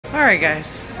Alright guys,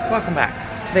 welcome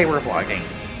back. Today we're vlogging.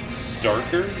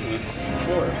 Darker with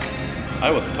Flora.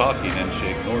 I was talking and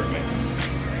she ignored me.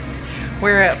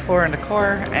 We're at Floor and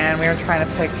Decor and we are trying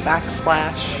to pick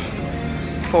backsplash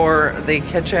for the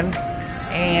kitchen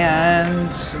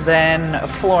and then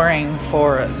flooring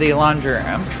for the laundry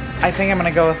room. I think I'm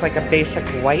gonna go with like a basic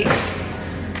white.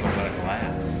 What about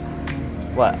glass?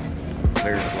 What?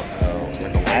 There's like a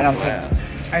white I don't glass.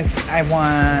 think, I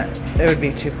want, it would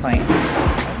be too plain.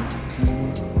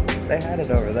 They had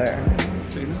it over there.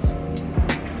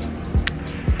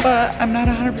 But I'm not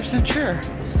 100% sure,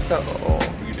 so.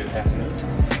 You did half of it.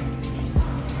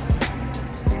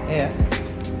 Yeah.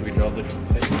 We draw the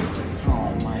face.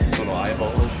 Oh my. Little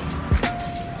eyeballs.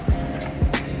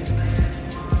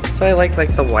 So I like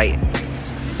the whites.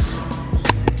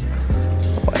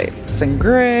 Whites and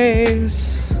grays.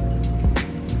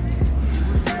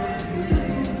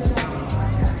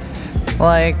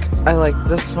 I like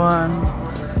this one.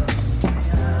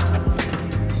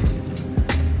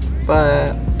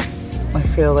 But I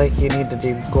feel like you need to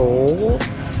do gold.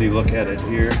 So you look at it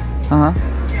here. Uh-huh.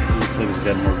 Looks like it's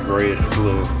got more grayish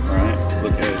blue, right?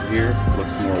 Look at it here.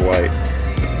 Looks more white.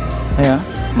 Yeah.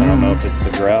 I don't know if it's the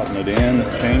grouting it in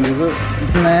that changes it.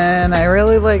 And then I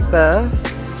really like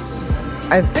this.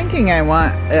 I'm thinking I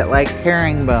want it like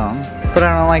herringbone, but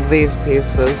I don't like these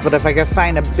pieces. But if I could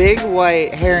find a big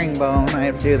white herringbone,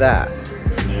 I'd do that.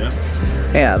 Yeah.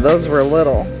 Yeah, those were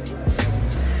little.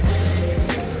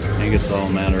 I think it's all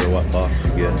a matter of what box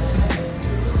you get.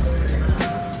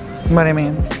 What do you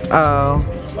mean? Oh.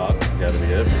 Each box has got to be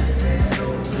different.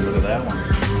 Look at that one.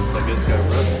 Looks like it's got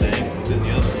rust stains, but then the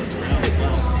other one's around it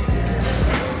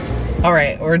now. All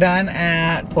right, we're done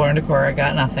at Floor and Decor. I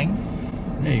got nothing.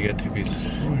 Yeah, you got two pieces of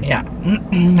flooring. Yeah.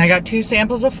 I got 2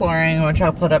 samples of flooring, which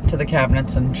I'll put up to the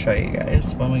cabinets and show you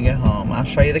guys when we get home. I'll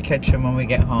show you the kitchen when we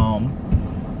get home.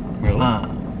 Really?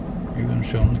 You're going to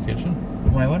show them the kitchen?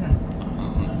 Why wouldn't I?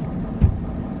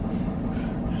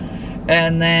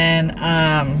 And then,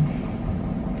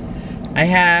 I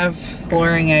have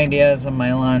flooring ideas in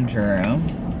my laundry room.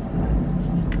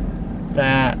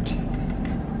 That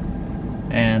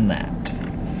and that.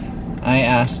 I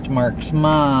asked Mark's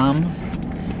mom,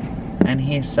 and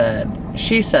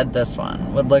she said this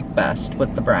one would look best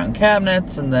with the brown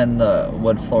cabinets and then the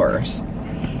wood floors.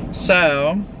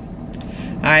 So,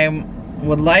 I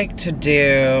would like to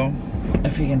do,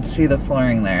 if you can see the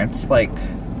flooring there, it's like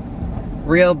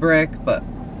real brick, but oh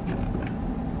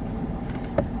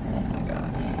my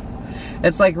gosh,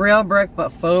 it's like real brick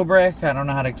but faux brick. I don't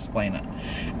know how to explain it.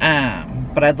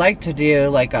 But I'd like to do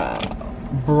like a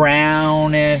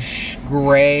brownish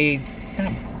gray,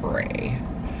 not gray,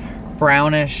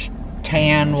 brownish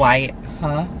tan white,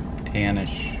 huh?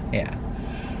 Tannish. Yeah.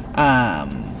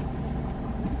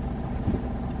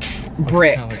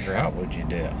 Brick. What color grout would you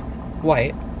do?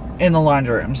 White in the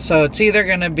laundry room. So it's either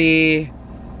gonna be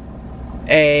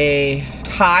a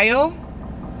tile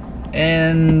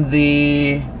in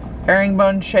the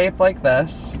herringbone shape like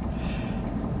this,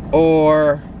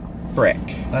 or brick.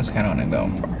 That's kind of what I'm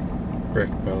going for. Brick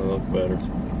probably look better.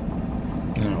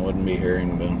 No, it wouldn't be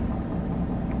herringbone.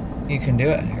 You can do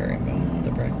it herringbone with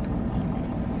the brick.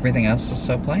 Everything else is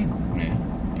so plain. Yeah,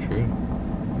 true.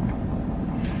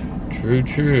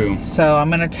 True. So I'm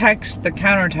gonna text the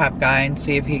countertop guy and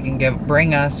see if he can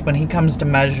bring us, when he comes to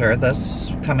measure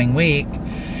this coming week,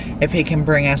 if he can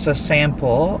bring us a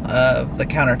sample of the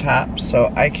countertop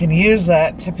so I can use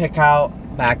that to pick out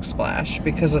backsplash,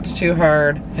 because it's too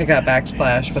hard to pick out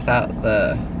backsplash without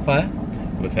the, what?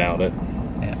 Without it.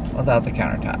 Yeah, without the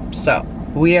countertop. So,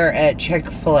 we are at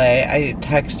Chick-fil-A. I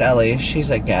text Ellie,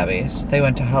 she's at Gabby's. They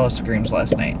went to Hollow Screams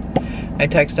last night. I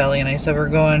text Ellie and I said, we're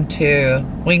going to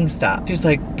Wingstop. She's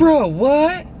like, bro,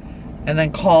 what? And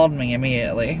then called me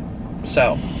immediately.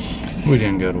 So. We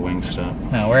didn't go to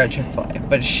Wingstop. No, we're at Chick-fil-A.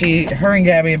 But her and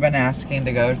Gabby have been asking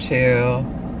to go to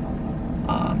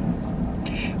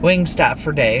Wingstop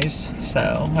for days.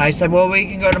 So I said, well, we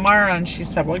can go tomorrow. And she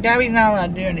said, well, Gabby's not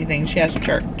allowed to do anything. She has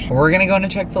church. We're going to go into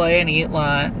Chick-fil-A and eat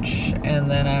lunch. And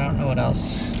then I don't know what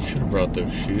else. Should have brought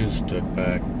those shoes took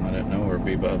back. I didn't know where to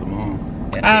be by the mall.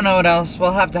 I don't know what else.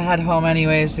 We'll have to head home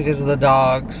anyways because of the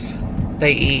dogs.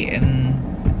 They eat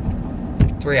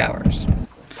in 3 hours.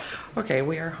 Okay,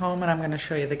 we are home and I'm going to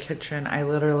show you the kitchen. I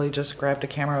literally just grabbed a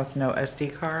camera with no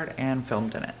SD card and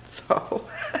filmed in it. So,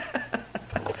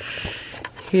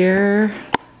 here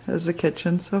is the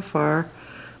kitchen so far.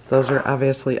 Those are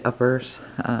obviously uppers.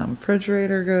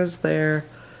 Refrigerator goes there.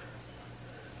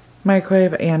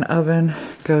 Microwave and oven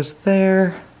goes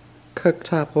there.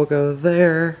 Cooktop will go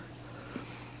there.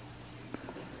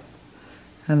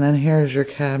 And then here's your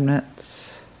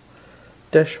cabinets.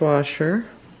 dishwasher.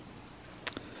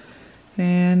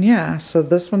 And yeah, so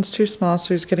this one's too small,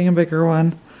 so he's getting a bigger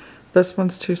one. This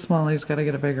one's too small, he's got to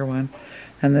get a bigger one.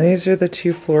 And these are the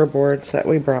 2 floorboards that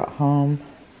we brought home.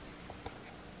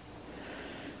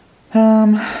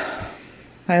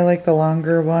 I like the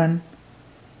longer one.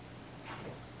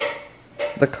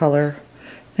 The color,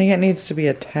 I think it needs to be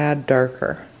a tad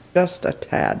darker. Just a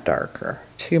tad darker.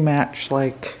 To match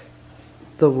like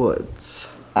the woods.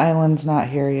 Island's not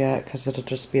here yet because it'll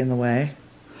just be in the way.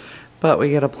 But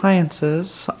we get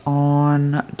appliances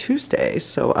on Tuesday,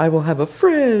 so I will have a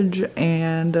fridge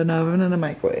and an oven and a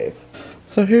microwave.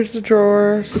 So here's the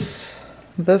drawers.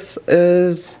 This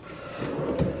is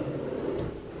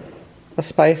a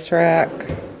spice rack.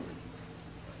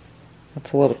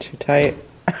 That's a little too tight.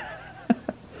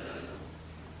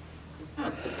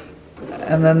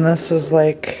 And then this is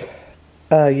like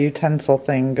a utensil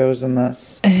thing goes in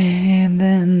this. And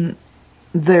then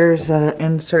there's an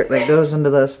insert that goes into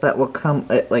this that will come,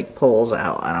 it like pulls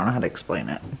out. I don't know how to explain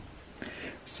it.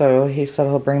 So he said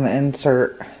he'll bring the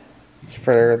insert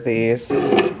for these.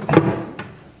 And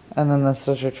then this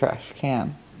is your trash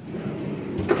can.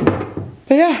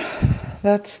 But yeah,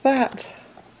 that's that.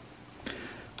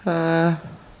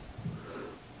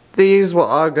 These will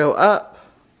all go up.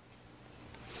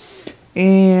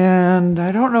 And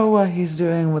I don't know what he's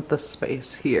doing with the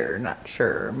space here. Not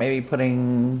sure. Maybe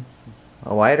putting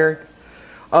a wider.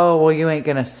 Oh, well, you ain't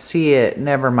gonna see it.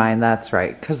 Never mind, that's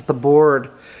right. Because the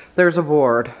board, there's a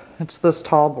board. It's this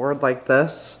tall board like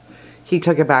this. He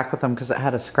took it back with him because it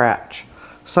had a scratch.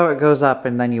 So it goes up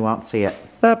and then you won't see it.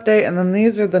 The update, and then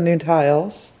these are the new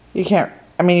tiles. You can't,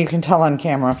 I mean, you can tell on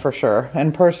camera for sure.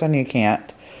 In person, you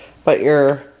can't. But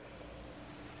your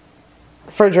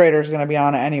refrigerator's gonna be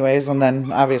on it anyways, and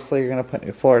then obviously you're gonna put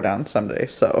new floor down someday.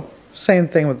 So same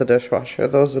thing with the dishwasher.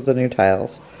 Those are the new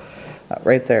tiles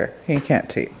right there. You can't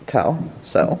tell.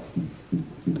 So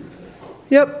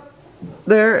yep,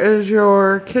 there is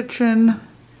your kitchen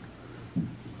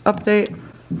update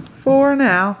for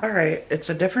now. All right, it's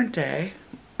a different day,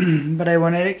 but I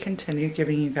wanted to continue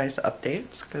giving you guys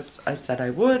updates because I said I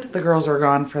would. The girls are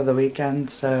gone for the weekend,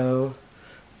 so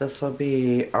this will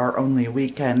be our only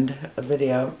weekend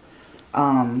video.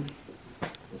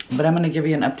 But I'm going to give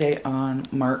you an update on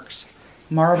Mark's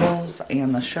marbles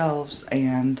and the shelves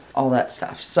and all that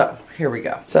stuff. So here we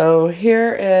go. So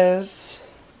here is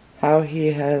how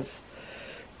he has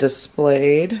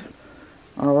displayed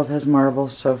all of his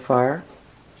marbles so far.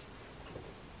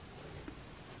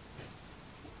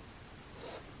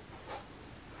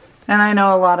 And I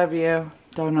know a lot of you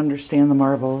don't understand the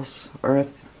marbles, or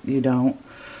if you don't,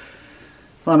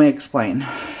 let me explain.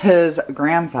 His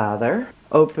grandfather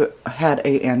had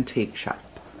an antique shop,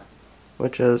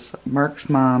 which is Mark's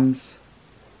mom's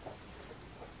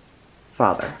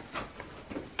father.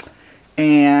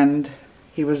 And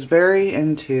he was very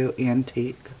into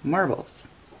antique marbles.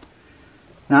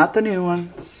 Not the new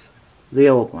ones, the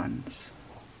old ones.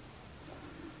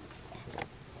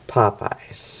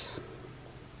 Popeyes.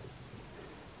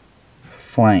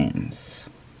 Flames.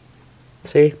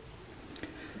 See?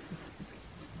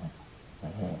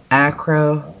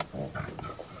 Acro.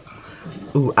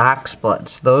 Ooh, ox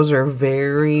bloods. Those are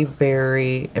very,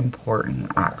 very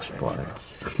important ox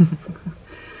bloods.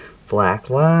 Black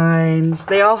lines.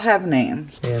 They all have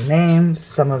names. They have names.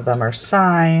 Some of them are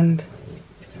signed.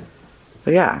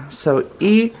 But yeah, so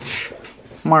each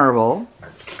marble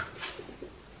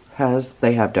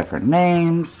they have different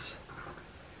names.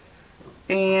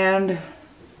 And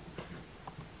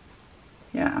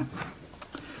yeah.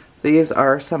 These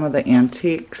are some of the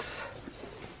antiques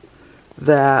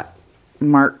that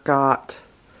Mark got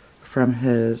from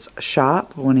his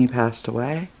shop when he passed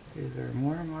away. These are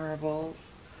more marbles.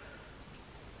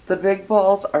 The big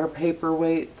balls are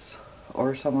paperweights,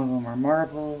 or some of them are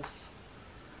marbles.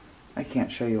 I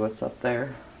can't show you what's up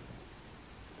there.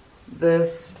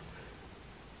 This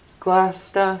glass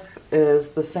stuff is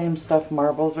the same stuff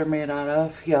marbles are made out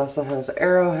of. He also has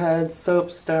arrowheads,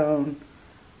 soapstone,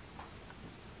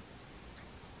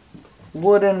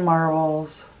 wooden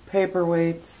marbles,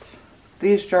 paperweights.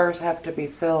 These jars have to be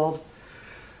filled.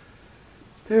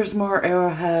 There's more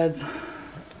arrowheads.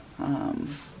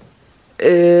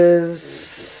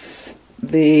 Is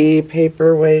the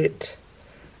paperweight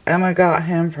Emma got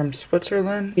him from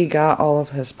Switzerland. He got all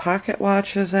of his pocket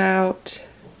watches out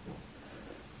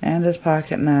and his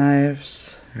pocket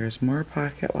knives. There's more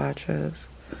pocket watches.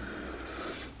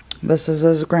 This is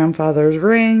his grandfather's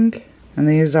ring, and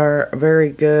these are very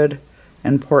good,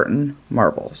 important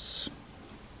marbles.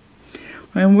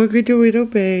 And wiggly little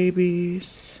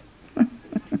babies.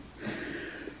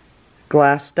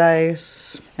 glass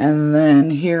dice. And then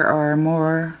here are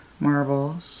more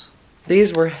marbles.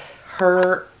 These were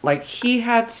her, like he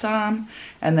had some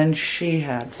and then she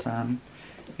had some.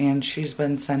 And she's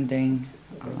been sending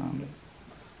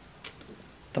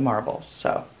the marbles.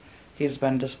 So he's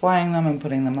been displaying them and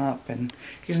putting them up, and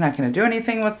he's not going to do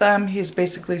anything with them. He's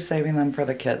basically saving them for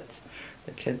the kids.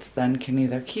 The kids then can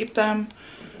either keep them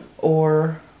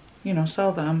or, you know,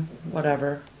 sell them,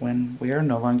 whatever, when we are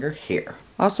no longer here.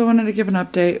 Also wanted to give an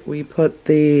update. We put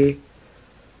the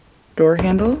door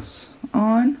handles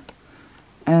on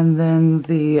and then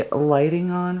the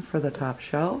lighting on for the top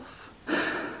shelf.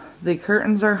 The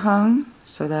curtains are hung,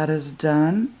 so that is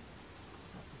done.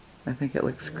 I think it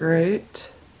looks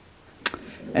great.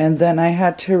 And then I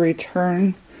had to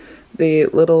return the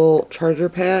little charger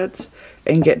pads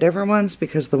and get different ones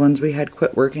because the ones we had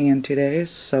quit working in 2 days.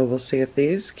 So we'll see if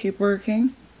these keep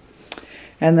working.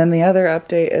 And then the other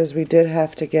update is we did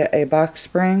have to get a box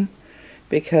spring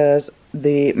because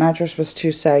the mattress was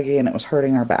too saggy and it was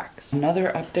hurting our backs.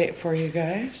 Another update for you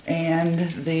guys.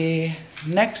 And the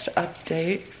next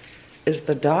update is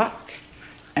the dock.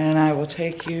 And I will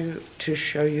take you to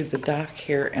show you the dock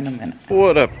here in a minute.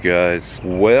 What up, guys?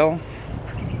 Well,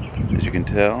 as you can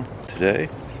tell, today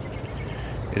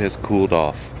it has cooled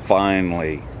off.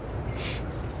 Finally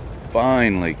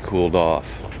cooled off.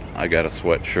 I got a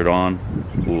sweatshirt on.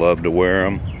 Love to wear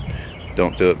them.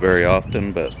 Don't do it very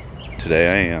often, but today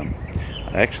I am.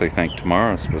 I actually think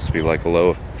tomorrow is supposed to be like a low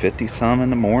of 50 some in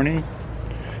the morning.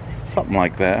 Something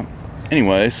like that.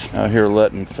 Anyways, out here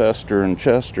letting Fester and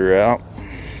Chester out.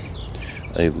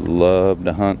 They love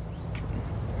to hunt.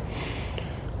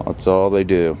 That's all they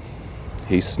do.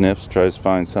 He sniffs, tries to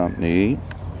find something to eat,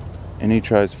 and he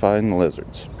tries to find the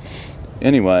lizards.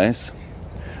 Anyways,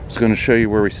 I was going to show you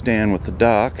where we stand with the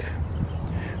dock.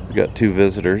 We got 2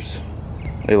 visitors.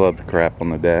 They love to crap on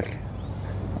the deck.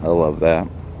 I love that.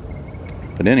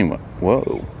 But anyway,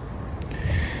 whoa.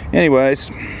 Anyways,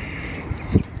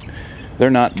 they're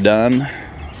not done,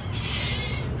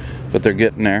 but they're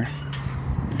getting there.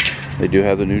 They do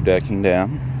have the new decking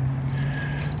down.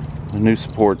 The new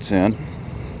supports in.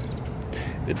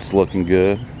 It's looking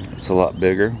good. It's a lot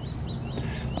bigger.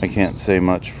 I can't say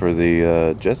much for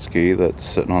the jet ski that's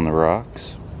sitting on the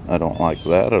rocks. I don't like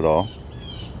that at all.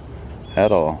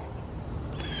 At all.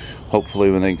 Hopefully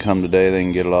when they come today they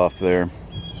can get it off there.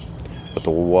 But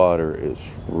the water is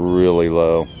really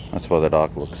low. That's why the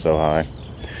dock looks so high.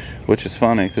 Which is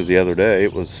funny because the other day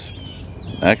it was,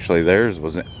 actually theirs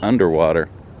was underwater.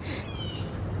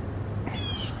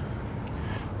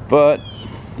 But,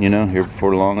 you know, here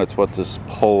before long, that's what this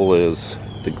pole is.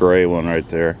 The gray one right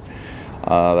there.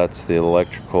 That's the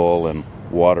electrical and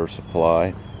water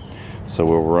supply. So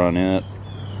we'll run it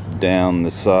down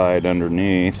the side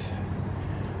underneath,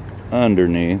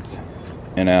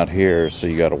 and out here. So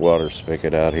you got a water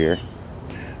spigot out here,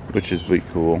 which is pretty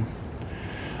cool.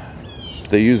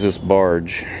 They use this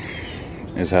barge,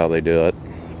 is how they do it.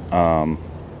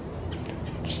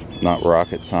 It's not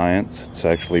rocket science. It's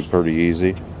actually pretty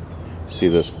easy. See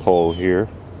this pole here?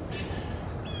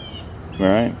 All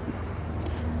right.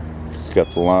 It's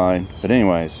got the line. But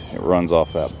anyways, it runs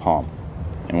off that pump.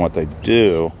 And what they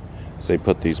do is they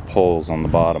put these poles on the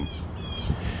bottom.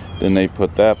 Then they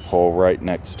put that pole right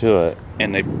next to it,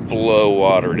 and they blow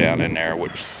water down in there,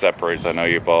 which separates. I know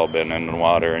you've all been in the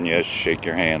water and you just shake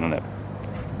your hand and it,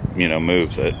 you know,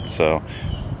 moves it. So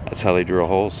that's how they drill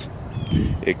holes.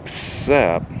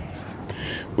 Except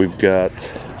we've got,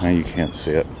 now you can't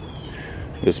see it,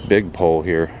 this big pole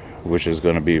here, which is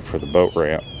going to be for the boat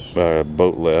ramp,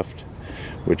 boat lift,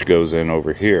 which goes in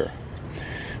over here.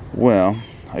 Well,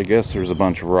 I guess there's a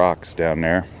bunch of rocks down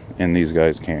there, and these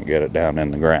guys can't get it down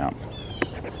in the ground.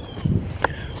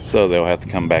 So they'll have to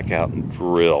come back out and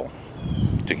drill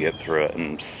to get through it,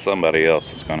 and somebody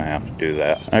else is going to have to do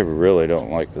that. I really don't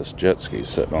like this jet ski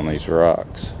sitting on these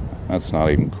rocks. That's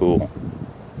not even cool.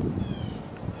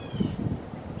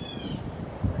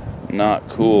 Not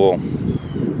cool.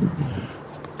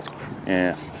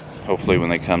 Yeah, hopefully when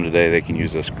they come today they can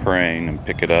use this crane and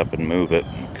pick it up and move it,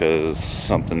 because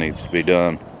something needs to be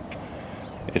done.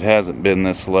 It hasn't been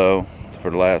this low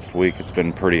for the last week. It's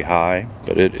been pretty high,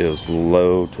 but it is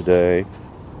low today.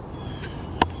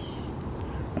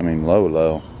 I mean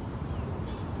low.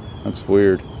 That's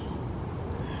weird.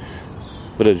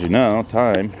 But as you know,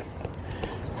 time,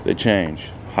 they change.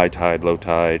 High tide, low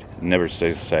tide, never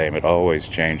stays the same. It always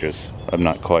changes. I've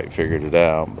not quite figured it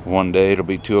out. One day it'll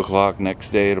be 2 o'clock,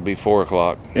 next day it'll be 4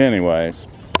 o'clock. Anyways,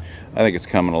 I think it's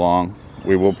coming along.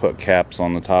 We will put caps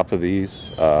on the top of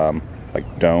these,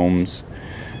 like domes,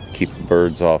 keep the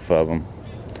birds off of them.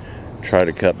 Try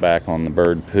to cut back on the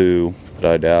bird poo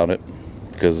but I doubt it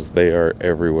because they are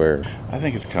everywhere. I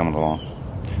think it's coming along.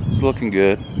 It's looking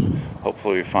good.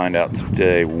 Hopefully we find out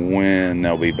today when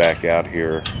they'll be back out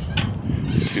here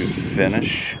to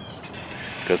finish,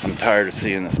 because I'm tired of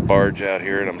seeing this barge out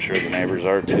here, and I'm sure the neighbors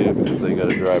are too, because they got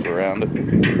to drive around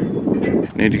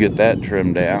it. Need to get that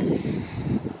trimmed down.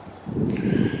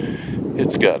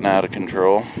 It's gotten out of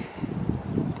control,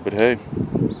 but hey,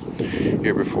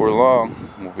 here before long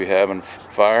we'll be having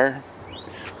fire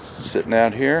sitting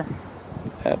out here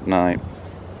at night.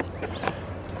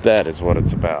 That is what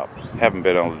it's about. Haven't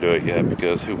been able to do it yet,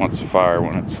 because who wants a fire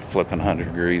when it's flipping 100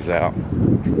 degrees out,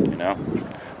 you know?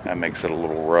 That makes it a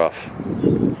little rough.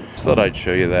 Just thought I'd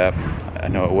show you that. I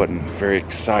know it wasn't very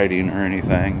exciting or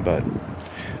anything, but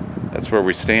that's where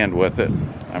we stand with it.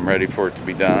 I'm ready for it to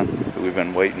be done. We've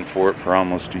been waiting for it for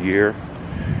almost a year,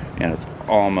 and it's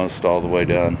almost all the way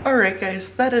done. Alright guys,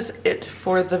 that is it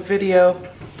for the video.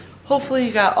 Hopefully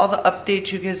you got all the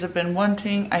updates you guys have been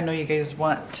wanting. I know you guys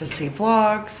want to see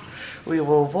vlogs. We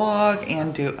will vlog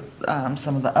and do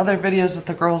some of the other videos that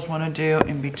the girls want to do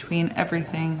in between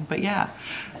everything. But yeah,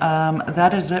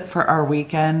 that is it for our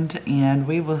weekend, and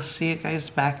we will see you guys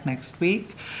back next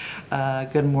week.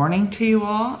 Good morning to you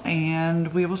all,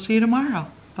 and we will see you tomorrow.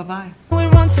 Bye-bye. We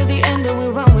run to the end and we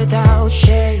run without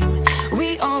shame.